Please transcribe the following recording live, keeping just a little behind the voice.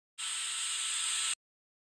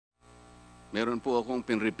Meron po akong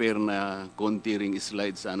pin-repair na konti-ring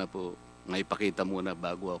slide. Sana po maipakita muna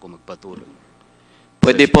bago ako magpatuloy.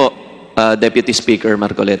 Pwede po, Deputy Speaker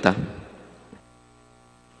Marcoleta.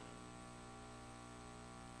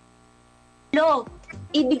 Law,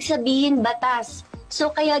 ibig sabihin batas.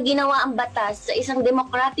 So kaya ginawa ang batas sa isang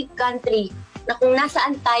democratic country na kung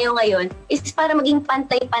nasaan tayo ngayon is para maging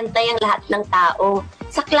pantay-pantay ang lahat ng tao.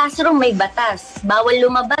 Sa classroom may batas, bawal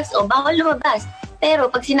lumabas o bawal lumabas.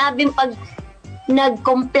 Pero pag sinabing pag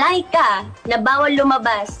nag-comply ka na bawal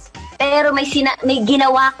lumabas, pero may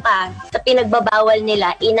ginawa ka sa pinagbabawal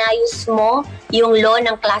nila, inayos mo yung law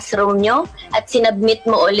ng classroom nyo at sinabmit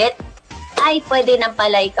mo ulit, ay pwede nang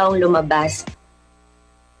pala ikaw lumabas.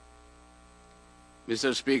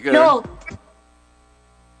 Mr. Speaker, No.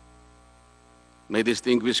 my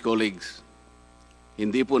distinguished colleagues,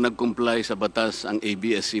 hindi po nag-comply sa batas ang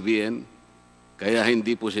ABS-CBN, kaya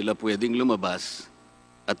hindi po sila pwedeng lumabas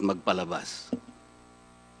at magpalabas.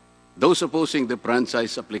 Those opposing the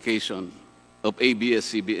franchise application of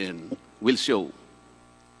ABS-CBN will show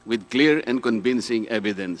with clear and convincing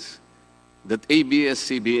evidence that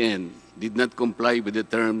ABS-CBN did not comply with the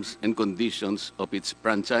terms and conditions of its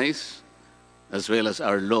franchise, as well as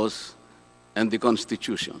our laws and the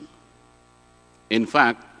Constitution. In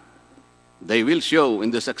fact, they will show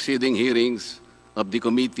in the succeeding hearings of the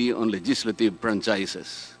Committee on Legislative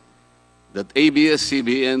Franchises that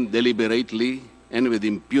ABS-CBN deliberately and with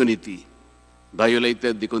impunity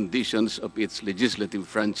violated the conditions of its legislative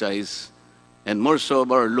franchise and more so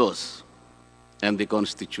of our laws and the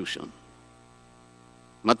Constitution.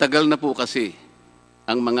 Matagal na po kasi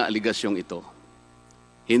ang mga aligasyong ito.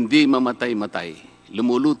 Hindi mamatay-matay,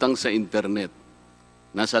 lumulutang sa internet,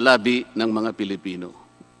 nasa labi ng mga Pilipino.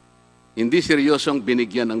 Hindi seryosong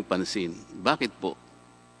binigyan ng pansin. Bakit po?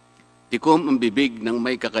 Tikom ang bibig ng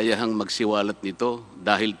may kakayahang magsiwalat nito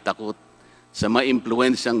dahil takot sa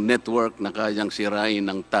maimpluwensyang network na kayang sirain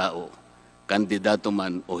ng tao, kandidato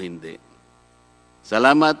man o hindi.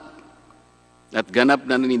 Salamat at ganap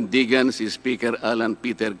na nanindigan si Speaker Alan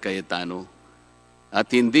Peter Cayetano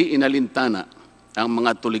at hindi inalintana ang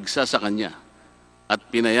mga tuligsa sa kanya at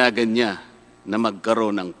pinayagan niya na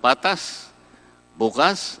magkaroon ng patas,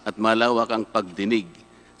 bukas at malawak ang pagdinig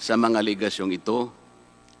sa mga aligasyong ito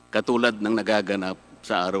katulad ng nagaganap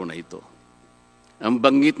sa araw na ito. Ang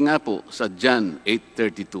banggit nga po sa John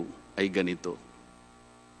 8:32 ay ganito,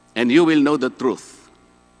 "And you will know the truth,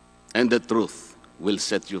 and the truth will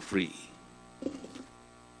set you free."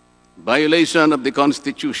 Violation of the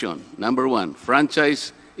Constitution. Number 1,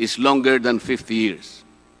 franchise is longer than 50 years.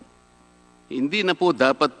 Hindi na po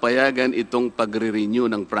dapat payagan itong pagre-renew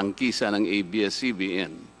ng prangkisa ng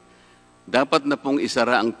ABS-CBN. Dapat na pong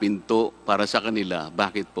isara ang pinto para sa kanila.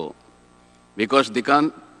 Bakit po? Because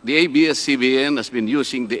the ABS-CBN has been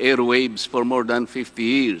using the airwaves for more than 50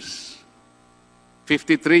 years.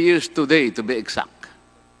 53 years today, to be exact.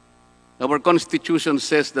 Our Constitution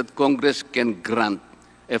says that Congress can grant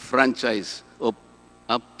a franchise of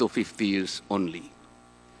up to 50 years only.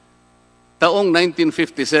 Taong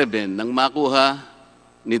 1957, nang makuha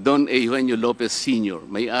ni Don Eugenio Lopez Sr.,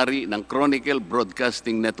 may-ari ng Chronicle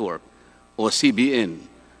Broadcasting Network o CBN,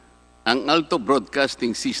 ang Alto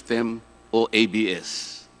Broadcasting System o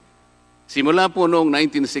ABS. Simula po noong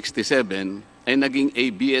 1967 ay naging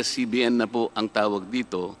ABS-CBN na po ang tawag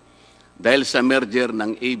dito dahil sa merger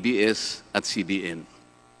ng ABS at CBN.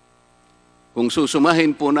 Kung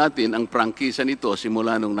susumahin po natin ang prangkisa nito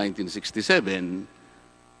simula noong 1967,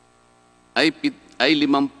 ay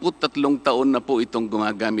 53 taon na po itong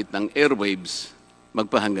gumagamit ng airwaves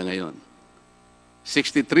magpahanggang ngayon.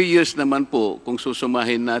 63 years naman po kung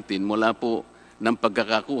susumahin natin mula po ng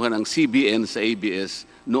pagkakakuha ng CBN sa ABS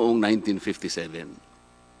noong 1957.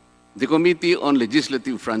 The Committee on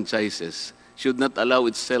Legislative Franchises should not allow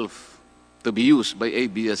itself to be used by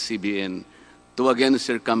ABS-CBN to again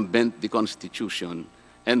circumvent the Constitution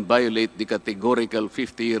and violate the categorical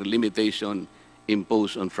 50-year limitation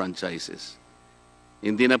imposed on franchises.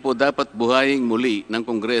 Hindi na po dapat buhayin muli ng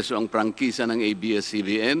Kongreso ang prangkisa ng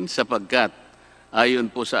ABS-CBN sapagkat ayon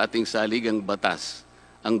po sa ating saligang batas,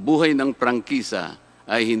 ang buhay ng prangkisa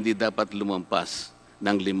ay hindi dapat lumampas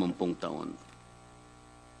ng 50 taon.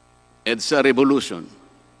 EDSA Revolution.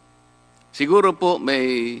 Siguro po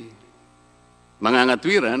may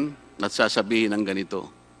mangangatwiran at sasabihin ng ganito,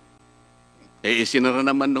 isinara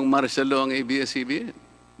naman ng martial law ang ABS-CBN.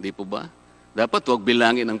 Di po ba? Dapat huwag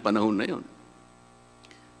bilangin ang panahon na yon.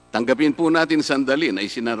 Tanggapin po natin sandali na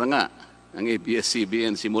isinara nga ang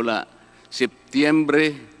ABS-CBN simula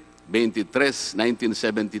Setyembre 23,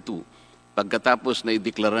 1972, pagkatapos na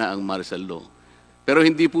ideklara ang martial law. Pero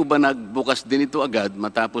hindi po ba nagbukas din ito agad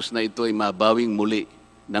matapos na ito ay mabawing muli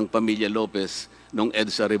ng pamilya Lopez noong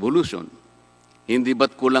EDSA Revolution? Hindi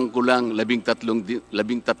ba't kulang-kulang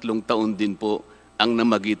 13 taon din po ang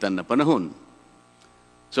namagitan na panahon?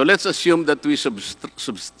 So let's assume that we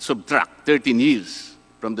subtract 13 years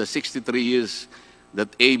from the 63 years that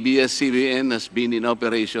ABS-CBN has been in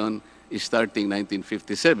operation starting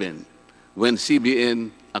 1957 when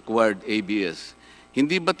CBN acquired ABS.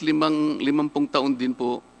 Hindi ba't 50 taon din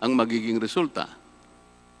po ang magiging resulta?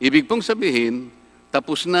 Ibig pong sabihin,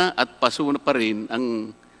 tapos na at paso na pa rin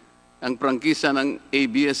ang prangkisa ng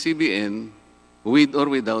ABS-CBN with or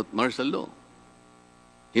without martial law.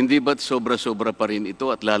 Hindi ba't sobra-sobra pa rin ito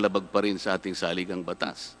at lalabag pa rin sa ating saligang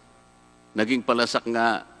batas? Naging palasak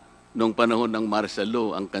nga noong panahon ng martial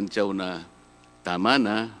law ang kantsaw na tama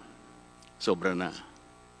na, sobra na.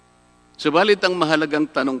 Subalit ang mahalagang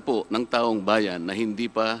tanong po ng taong bayan na hindi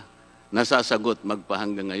pa nasasagot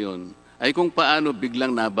magpahanggang ngayon ay kung paano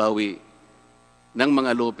biglang nabawi ng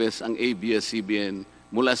mga Lopez ang ABS-CBN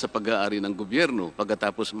mula sa pag-aari ng gobyerno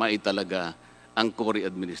pagkatapos maitalaga ang Cory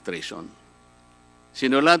administration.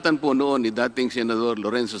 Sinulatan po noon ni dating Senador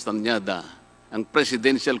Lorenzo Tanyada ang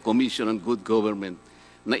Presidential Commission on Good Government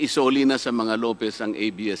na isoli na sa mga Lopez ang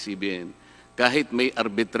ABS-CBN kahit may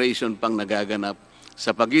arbitration pang nagaganap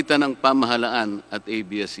sa pagitan ng pamahalaan at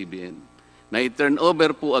ABS-CBN. Na i-turn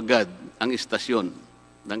over po agad ang istasyon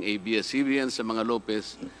ng ABS-CBN sa mga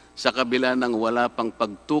Lopez sa kabila ng wala pang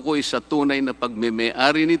pagtukoy sa tunay na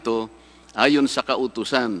pagmeme-ari nito ayon sa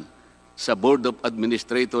kautusan sa Board of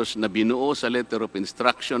Administrators na binuo sa Letter of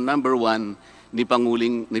Instruction No. 1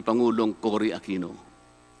 ni Pangulong Cory Aquino.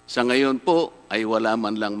 Sa ngayon po ay wala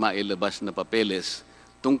man lang mailabas na papeles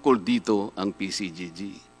tungkol dito ang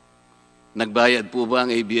PCGG. Nagbayad po ba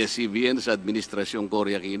ang ABS-CBN sa Administrasyong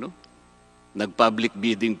Cory Aquino? Nag-public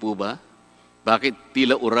bidding po ba? Bakit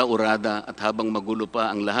tila ura-urada at habang magulo pa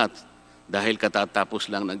ang lahat dahil katatapos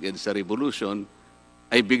lang ng EDSA Revolution,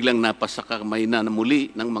 ay biglang napasakamay na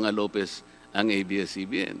muli ng mga Lopez ang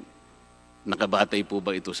ABS-CBN? Nakabatay po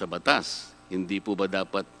ba ito sa batas? Hindi po ba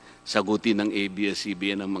dapat sagutin ng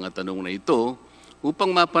ABS-CBN ang mga tanong na ito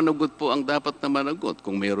upang mapanagot po ang dapat na managot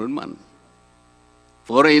kung meron man?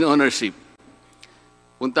 Foreign ownership.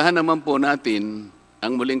 Puntahan naman po natin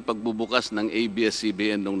ang muling pagbubukas ng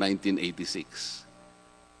ABS-CBN noong 1986.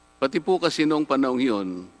 Pati po kasi noong panahon yun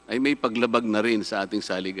ay may paglabag na rin sa ating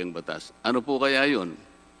saligang batas. Ano po kaya yun?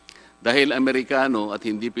 Dahil Amerikano at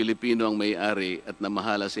hindi Pilipino ang may-ari at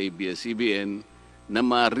namahala sa ABS-CBN na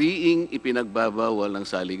mariing ipinagbabawal ng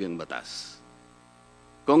saligang batas.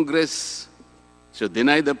 Congress should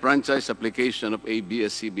deny the franchise application of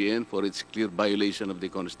ABS-CBN for its clear violation of the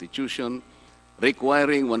Constitution,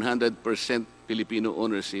 requiring 100% Filipino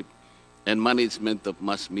ownership and management of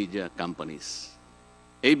mass media companies.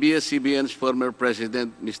 ABS-CBN's former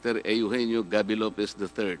president, Mr. Eugenio Gaby Lopez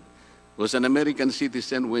III, was an American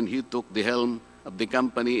citizen when he took the helm of the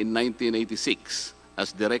company in 1986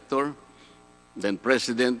 as director, then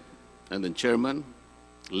president, and then chairman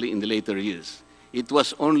in the later years. It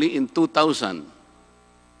was only in 2000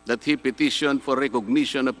 that he petitioned for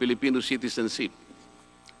recognition of Filipino citizenship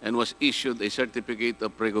and was issued a certificate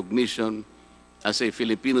of recognition as a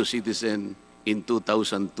Filipino citizen in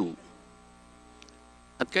 2002.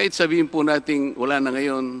 At kahit sabihin po natin wala na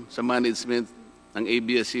ngayon sa management ng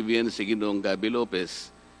ABS-CBN si Ginoong Gaby Lopez,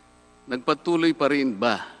 nagpatuloy pa rin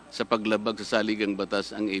ba sa paglabag sa saligang batas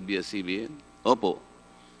ang ABS-CBN? Opo.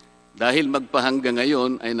 Dahil magpahanggang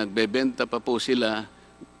ngayon ay nagbebenta pa po sila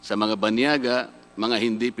sa mga banyaga, mga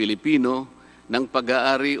hindi Pilipino, ng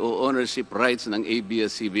pag-aari o ownership rights ng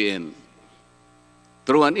ABS-CBN.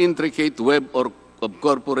 Through an intricate web of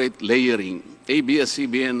corporate layering,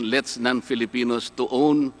 ABS-CBN lets non-Filipinos to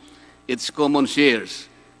own its common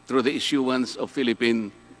shares through the issuance of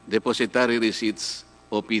Philippine Depositary Receipts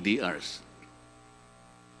o PDRs.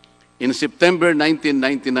 In September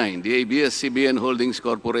 1999, the ABS-CBN Holdings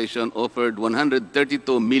Corporation offered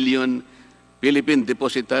 132 million Philippine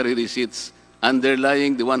Depositary Receipts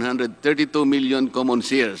underlying the 132 million common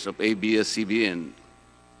shares of ABS-CBN.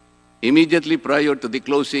 Immediately prior to the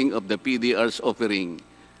closing of the PDR's offering,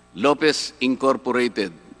 Lopez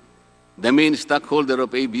Incorporated, the main stockholder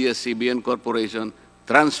of ABS-CBN Corporation,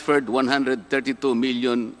 transferred 132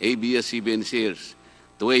 million ABS-CBN shares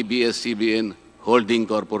to ABS-CBN Holding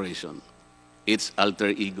Corporation, its alter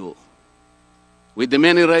ego. With the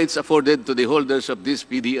many rights afforded to the holders of these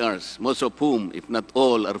PDRs, most of whom, if not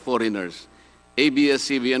all, are foreigners,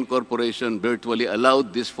 ABS-CBN Corporation virtually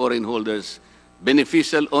allowed these foreign holders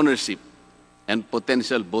beneficial ownership and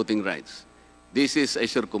potential voting rights. This is a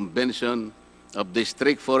circumvention of the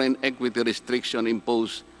strict foreign equity restriction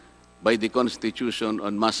imposed by the Constitution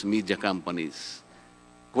on mass media companies.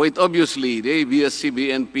 Quite obviously, the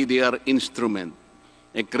ABS-CBN PDR instrument,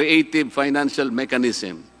 a creative financial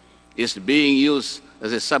mechanism, is being used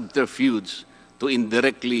as a subterfuge to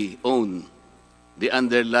indirectly own the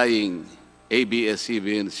underlying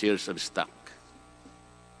ABS-CBN shares of stock.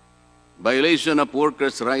 Violation of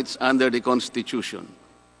workers' rights under the Constitution.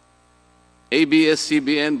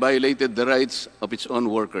 ABS-CBN violated the rights of its own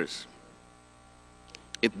workers.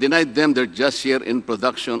 It denied them their just share in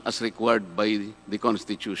production as required by the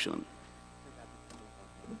Constitution.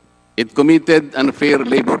 It committed unfair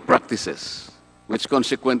labor practices, which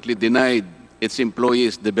consequently denied its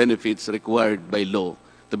employees the benefits required by law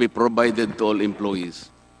to be provided to all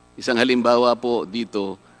employees. Isang halimbawa po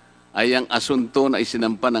dito ay ang asunto na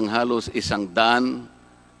isinampa ng halos 100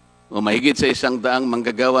 o mahigit sa 100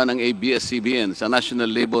 manggagawa ng ABS-CBN sa National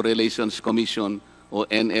Labor Relations Commission o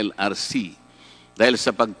NLRC dahil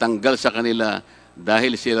sa pagtanggal sa kanila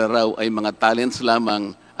dahil sila raw ay mga talents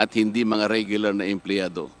lamang at hindi mga regular na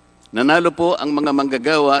empleyado. Nanalo po ang mga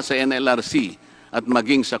manggagawa sa NLRC at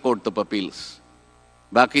maging sa Court of Appeals.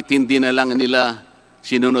 Bakit hindi na lang nila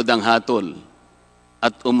sinunod ang hatol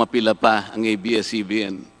at umapila pa ang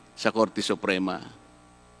ABS-CBN sa Korte Suprema?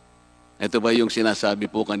 Ito ba yung sinasabi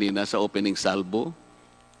po kanina sa opening salvo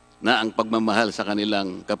na ang pagmamahal sa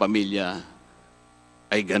kanilang kapamilya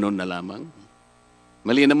ay ganun na lamang?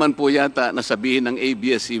 Mali naman po yata na sabihin ng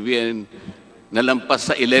ABS-CBN na lampas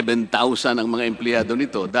sa 11,000 ang mga empleyado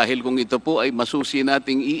nito dahil kung ito po ay masusi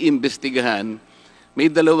nating iimbestigahan, may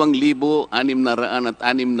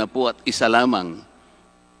 2,661 at isa lamang.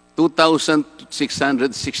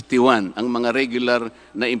 2,661 ang mga regular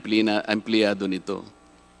na empleyado nito.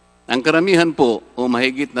 Ang karamihan po o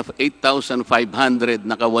mahigit na 8,500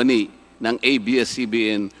 na kawani ng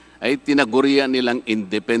ABS-CBN ay tinagurian nilang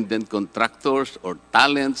independent contractors or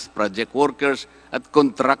talents, project workers at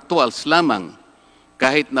contractuals lamang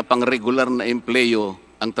kahit na pang-regular na empleyo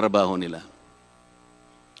ang trabaho nila.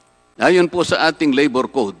 Ayon po sa ating labor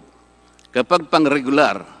code, kapag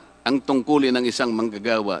pang-regular ang tungkulin ng isang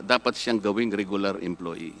manggagawa, dapat siyang gawing regular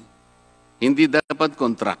employee. Hindi dapat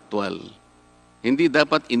contractual. Hindi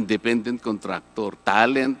dapat independent contractor,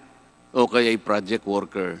 talent, o kaya'y project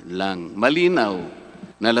worker lang. Malinaw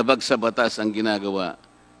na labag sa batas ang ginagawa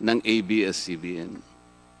ng ABS-CBN.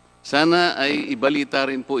 Sana ay ibalita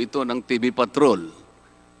rin po ito ng TV Patrol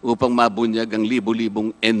upang mabunyag ang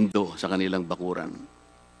libu-libong endo sa kanilang bakuran.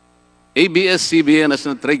 ABS-CBN has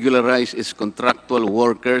not regularized its contractual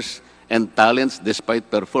workers and talents despite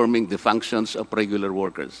performing the functions of regular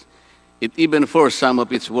workers. It even forced some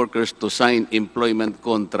of its workers to sign employment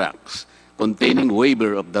contracts containing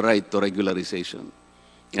waiver of the right to regularization.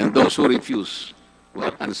 And those who refused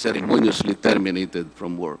were unceremoniously terminated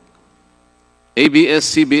from work.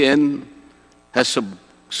 ABS-CBN has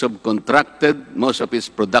subcontracted most of its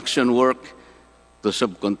production work to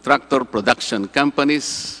subcontractor production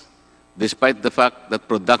companies, despite the fact that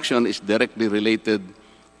production is directly related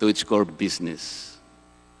to its core business.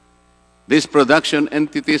 These production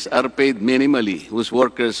entities are paid minimally, whose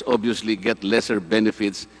workers obviously get lesser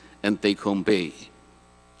benefits and take-home pay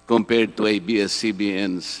compared to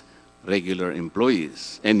ABS-CBN's regular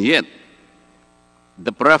employees. And yet,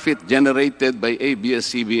 the profit generated by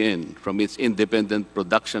ABS-CBN from its independent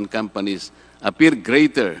production companies appear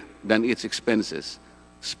greater than its expenses,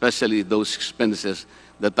 especially those expenses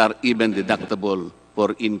that are even deductible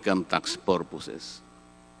for income tax purposes.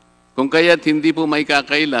 Kung kaya't hindi po may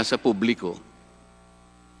kakaila sa publiko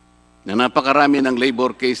na napakarami ng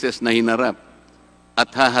labor cases na hinarap at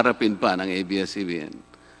haharapin pa ng ABS-CBN.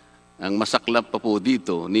 Ang masaklap pa po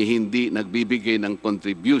dito ni hindi nagbibigay ng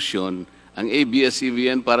contribution ang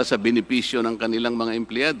ABS-CBN para sa benepisyo ng kanilang mga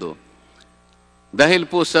empleyado. Dahil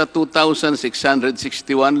po sa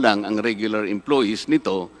 2,661 lang ang regular employees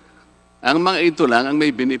nito, ang mga ito lang ang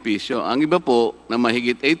may benepisyo. Ang iba po na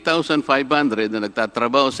mahigit 8,500 na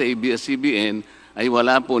nagtatrabaho sa ABS-CBN ay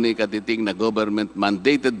wala po ni katiting na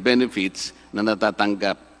government-mandated benefits na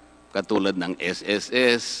natatanggap katulad ng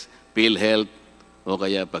SSS, PhilHealth o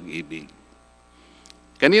kaya Pag-ibig.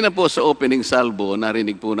 Kanina po sa opening salvo,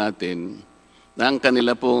 narinig po natin na ang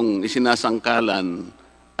kanila pong isinasangkalan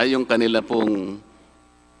ay yung kanila pong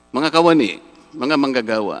mga kawani, mga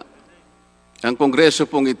manggagawa. Ang kongreso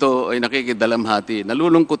pong ito ay nakikidalamhati.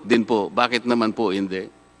 Nalulungkot din po. Bakit naman po hindi?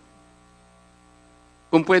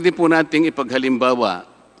 Kung pwede po nating ipaghalimbawa,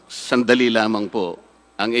 sandali lamang po,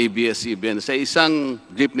 ang ABS-CBN sa isang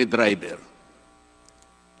jeepney driver.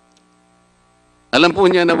 Alam po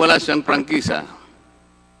niya na wala siyang prangkisa.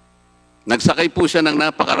 Nagsakay po siya ng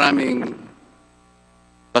napakaraming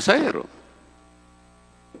pasahero.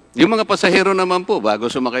 Yung mga pasahero naman po,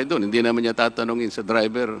 bago sumakay doon, hindi naman niya tatanungin sa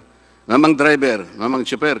driver, Mamang driver, mamang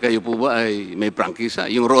chauffeur, kayo po ba ay may prangkisa?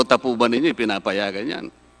 Yung rota po ba ninyo, pinapayagan yan?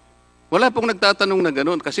 Wala pong nagtatanong na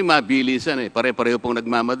gano'n kasi mabilisan pare-pareho pong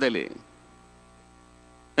nagmamadali.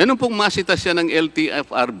 Ano pong masita siya ng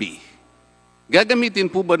LTFRB? Gagamitin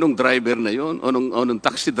po ba nung driver na yon o nung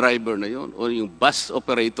taxi driver na yon o yung bus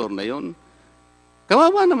operator na yon?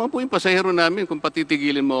 Kawawa naman po yung pasahero namin kung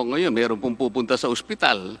patitigilin mo ngayon. Meron pong pupunta sa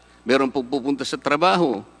ospital, meron pong pupunta sa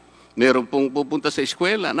trabaho, meron pong pupunta sa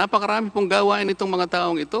eskwela. Napakarami pong gawain itong mga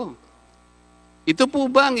taong ito. Ito po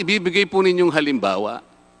ba ang ibibigay po ninyong halimbawa?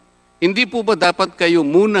 Hindi po ba dapat kayo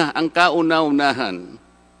muna ang kauna-unahan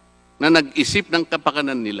na nag-isip ng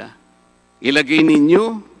kapakanan nila? Ilagay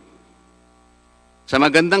ninyo sa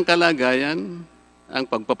magandang kalagayan ang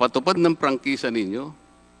pagpapatupad ng prangkisa ninyo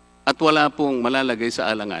at wala pong malalagay sa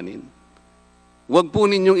alanganin. Huwag po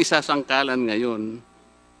ninyong isasangkalan ngayon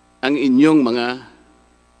ang inyong mga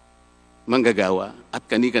manggagawa at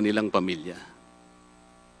kani-kanilang pamilya.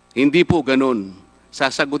 Hindi po ganun.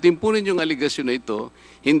 Sasagutin po ninyong aligasyon na ito,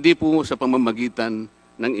 hindi po sa pamamagitan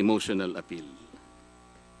ng emotional appeal.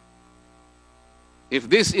 If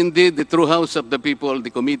this indeed the true house of the people,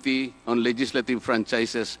 the Committee on Legislative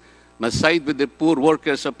Franchises must side with the poor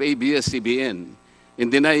workers of ABS-CBN in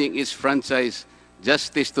denying its franchise,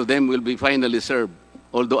 justice to them will be finally served,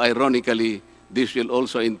 although ironically, this will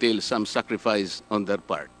also entail some sacrifice on their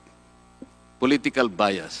part. Political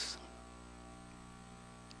bias.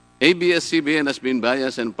 ABS-CBN has been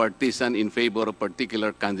biased and partisan in favor of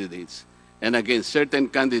particular candidates and against certain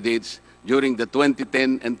candidates during the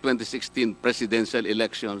 2010 and 2016 presidential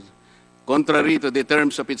elections, contrary to the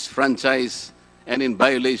terms of its franchise and in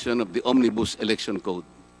violation of the Omnibus Election Code.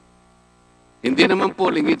 Hindi naman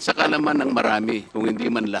po lingid sa kalaman ng marami, kung hindi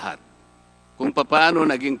man lahat, kung paano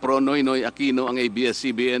naging pro-Noynoy Aquino ang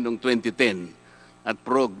ABS-CBN noong 2010 at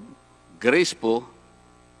pro-Grace po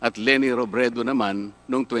at Leni Robredo naman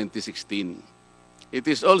noong 2016. It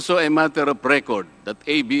is also a matter of record that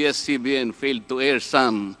ABS-CBN failed to air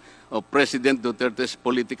some of President Duterte's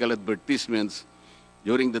political advertisements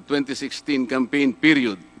during the 2016 campaign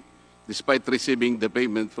period, despite receiving the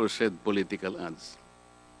payment for said political ads.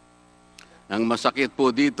 Ang masakit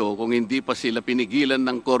po dito, kung hindi pa sila pinigilan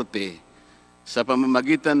ng korte sa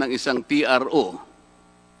pamamagitan ng isang TRO,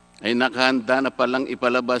 ay nakahanda na palang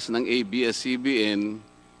ipalabas ng ABS-CBN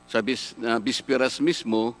sa bisperas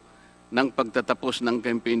mismo ng pagtatapos ng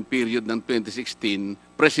campaign period ng 2016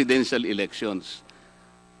 presidential elections.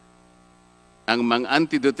 Ang mga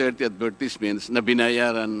anti-Duterte advertisements na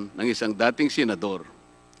binayaran ng isang dating senador,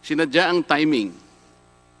 sinadya ang timing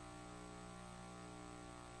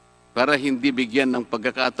para hindi bigyan ng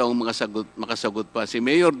pagkakataong makasagot pa si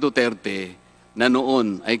Mayor Duterte na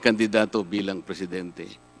noon ay kandidato bilang presidente.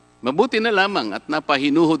 Mabuti na lamang at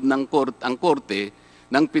napahinuhod ng ang korte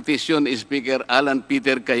ng petisyon ni Speaker Alan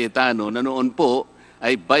Peter Cayetano na noon po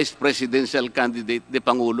ay Vice Presidential Candidate ni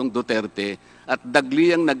Pangulong Duterte at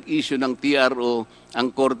dagliang nag-issue ng TRO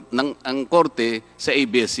ang korte sa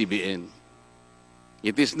ABS-CBN.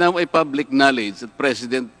 It is now a public knowledge that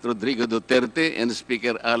President Rodrigo Duterte and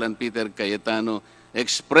Speaker Alan Peter Cayetano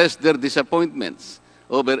expressed their disappointments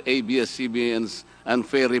over ABS-CBN's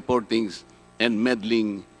unfair reportings and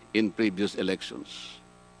meddling in previous elections.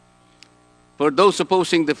 For those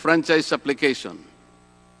opposing the franchise application,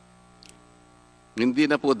 hindi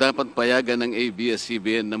na po dapat payagan ng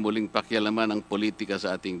ABS-CBN na muling pakialaman ang politika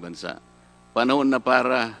sa ating bansa. Panahon na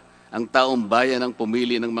para ang taong bayan ang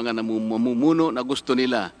pumili ng mga namumuno na gusto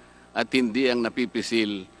nila at hindi ang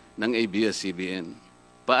napipisil ng ABS-CBN.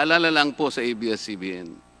 Paalala lang po sa ABS-CBN,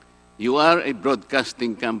 you are a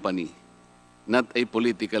broadcasting company, not a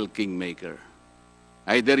political kingmaker.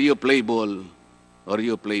 Either you play ball or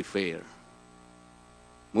you play fair.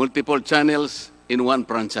 Multiple channels in one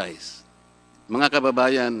franchise. Mga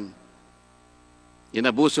kababayan,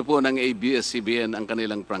 inabuso po ng ABS-CBN ang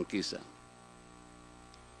kanilang prangkisa.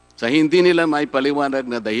 Sa hindi nila may paliwanag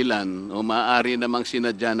na dahilan o maaari namang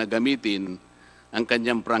sinadya na gamitin ang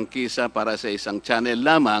kanyang prangkisa para sa isang channel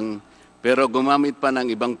lamang, pero gumamit pa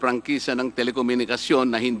ng ibang prangkisa ng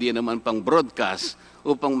telekomunikasyon na hindi naman pang broadcast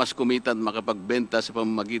upang mas kumita at makapagbenta sa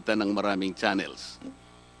pamamagitan ng maraming channels.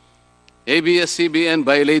 ABS-CBN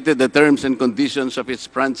violated the terms and conditions of its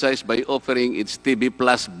franchise by offering its TV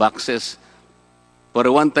Plus boxes for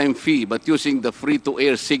a one-time fee but using the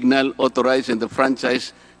free-to-air signal authorized in the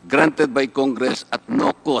franchise granted by Congress at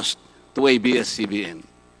no cost to ABS-CBN.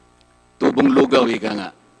 Tubong lugaw, ika nga.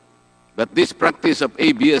 But this practice of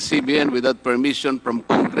ABS-CBN without permission from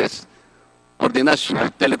Congress or the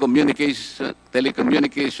National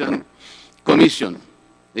Telecommunication Commission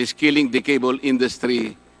is killing the cable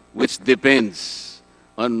industry, which depends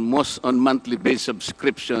on monthly-based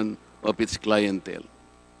subscription of its clientele.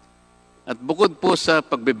 At bukod po sa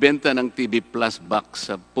pagbebenta ng TV Plus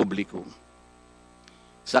box sa publiko,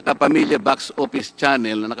 sa Kapamilya Box Office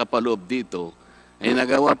Channel na nakapaloob dito, ay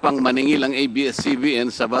nagawa pang maningil ang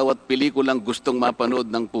ABS-CBN sa bawat pelikulang gustong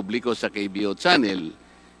mapanood ng publiko sa KBO Channel.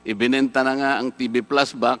 Ibinenta na nga ang TV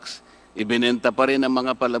Plus box, ibinenta pa rin ang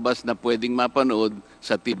mga palabas na pwedeng mapanood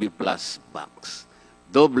sa TV Plus box.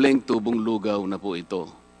 Dobleng tubong lugaw na po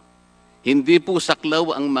ito. Hindi po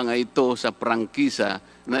saklaw ang mga ito sa prangkisa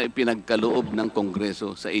na ipinagkaloob ng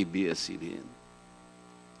Kongreso sa ABS-CBN.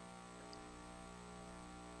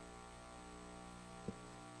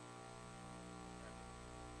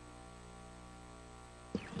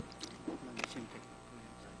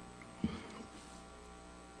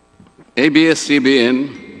 ABS-CBN,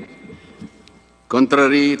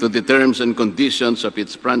 contrary to the terms and conditions of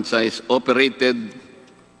its franchise, operated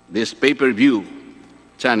this pay-per-view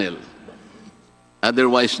channel,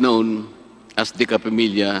 otherwise known as the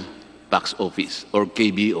Kapamilya Box Office, or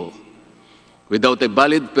KBO, without a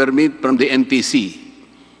valid permit from the NTC.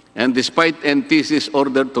 And despite NTC's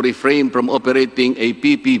order to refrain from operating a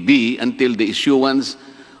PPB until the issuance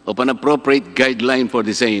of an appropriate guideline for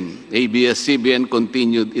the same, ABS-CBN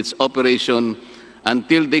continued its operation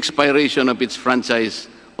until the expiration of its franchise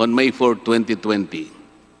on May 4, 2020.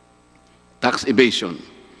 Tax evasion.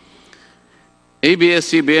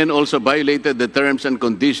 ABS-CBN also violated the terms and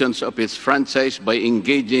conditions of its franchise by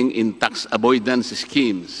engaging in tax avoidance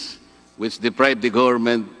schemes, which deprived the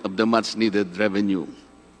government of the much-needed revenue.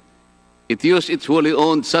 It used its wholly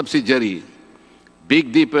owned subsidiary,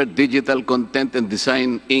 Big Dipper Digital Content and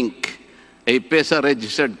Design, Inc., a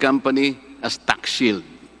PESA-registered company, as tax shield.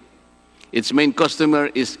 Its main customer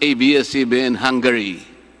is ABS-CBN Hungary.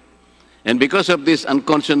 And because of this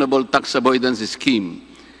unconscionable tax avoidance scheme,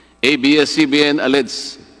 ABS-CBN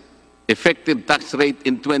alleged effective tax rate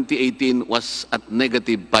in 2018 was at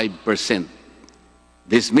negative 5%.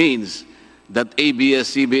 This means that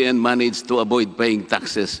ABS-CBN managed to avoid paying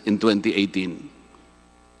taxes in 2018.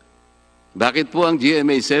 Bakit po ang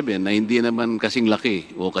GMA7 na hindi naman kasing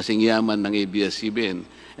laki o kasing yaman ng ABS-CBN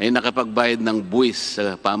ay nakapagbayad ng buwis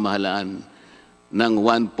sa pamahalaan ng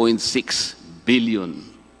 1.6 billion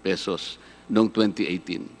pesos noong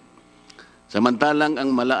 2018? Samantalang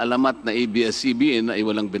ang malaalamat na ABS-CBN ay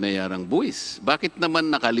walang binayarang buwis. Bakit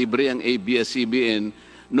naman nakalibre ang ABS-CBN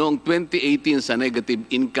noong 2018 sa negative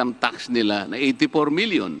income tax nila na 84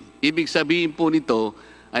 million? Ibig sabihin po nito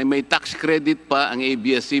ay may tax credit pa ang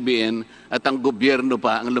ABS-CBN at ang gobyerno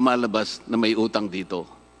pa ang lumalabas na may utang dito.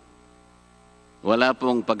 Wala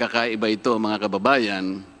pong pagkakaiba ito, mga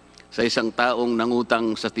kababayan, sa isang taong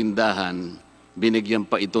nangutang sa tindahan, binigyan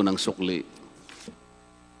pa ito ng sukli.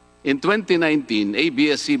 In 2019,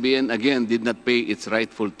 ABS-CBN again did not pay its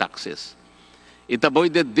rightful taxes. It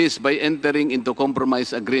avoided this by entering into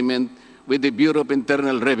compromise agreement with the Bureau of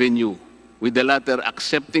Internal Revenue, with the latter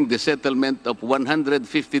accepting the settlement of 152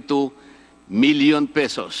 million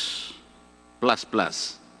pesos plus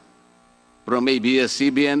from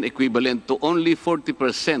ABS-CBN, equivalent to only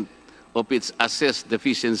 40% of its assessed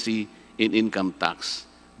deficiency in income tax,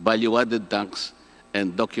 value-added tax,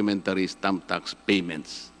 and documentary stamp tax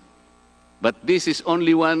payments. But this is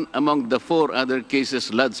only one among the 4 other cases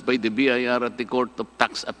lodged by the BIR at the Court of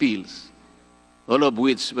Tax Appeals, all of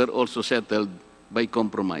which were also settled by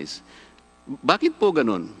compromise. Bakit po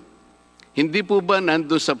ganun? Hindi po ba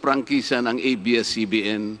nando sa prangkisa ng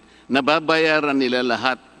ABS-CBN na babayaran nila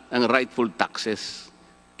lahat ang rightful taxes?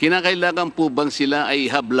 Kinakailangan po bang sila ay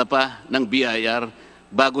habla pa ng BIR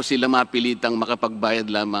bago sila mapilitang makapagbayad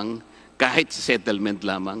lamang kahit sa settlement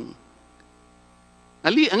lamang?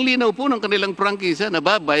 Ang linaw po ng kanilang prangkisa na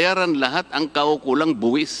babayaran lahat ang kaukulang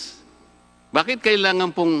buwis. Bakit kailangan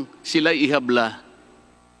pong sila ihabla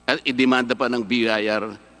at idemanda pa ng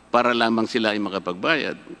BIR para lamang sila ay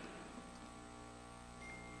makapagbayad?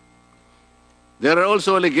 There are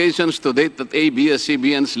also allegations to date that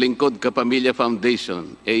ABS-CBN's Lingkod Kapamilya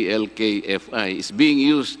Foundation, ALKFI, is being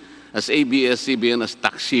used as ABS-CBN as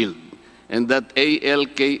tax shield, and that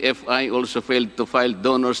ALKFI also failed to file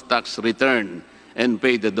donor's tax return and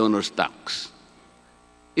pay the donor's tax.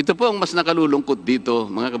 Ito po ang mas nakalulungkot dito,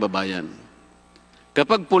 mga kababayan.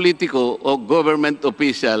 Kapag politiko o government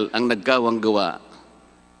official ang nagkawang gawa,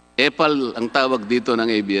 epal ang tawag dito ng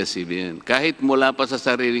ABS-CBN. Kahit mula pa sa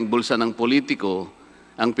sariling bulsa ng politiko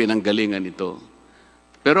ang pinanggalingan ito.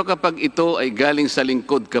 Pero kapag ito ay galing sa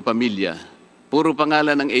Lingkod Kapamilya, puro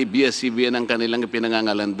pangalan ng ABS-CBN ang kanilang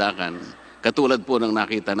pinangangalandakan, katulad po ng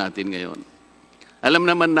nakita natin ngayon. Alam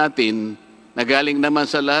naman natin na galing naman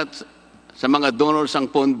sa lahat, sa mga donors ang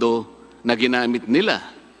pondo na ginamit nila.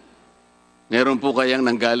 Meron po kayang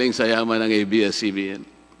nanggaling sa yaman ng ABS-CBN.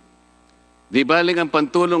 Di baling ang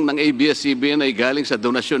pantulong ng ABS-CBN ay galing sa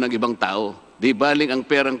donasyon ng ibang tao. Di baling ang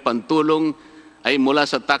perang pantulong ay mula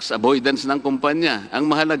sa tax avoidance ng kumpanya.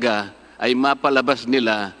 Ang mahalaga ay mapalabas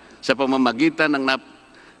nila sa pamamagitan ng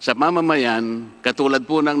sa mamamayan, katulad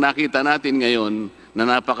po ng nakita natin ngayon na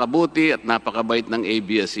napakabuti at napakabait ng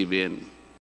ABS-CBN.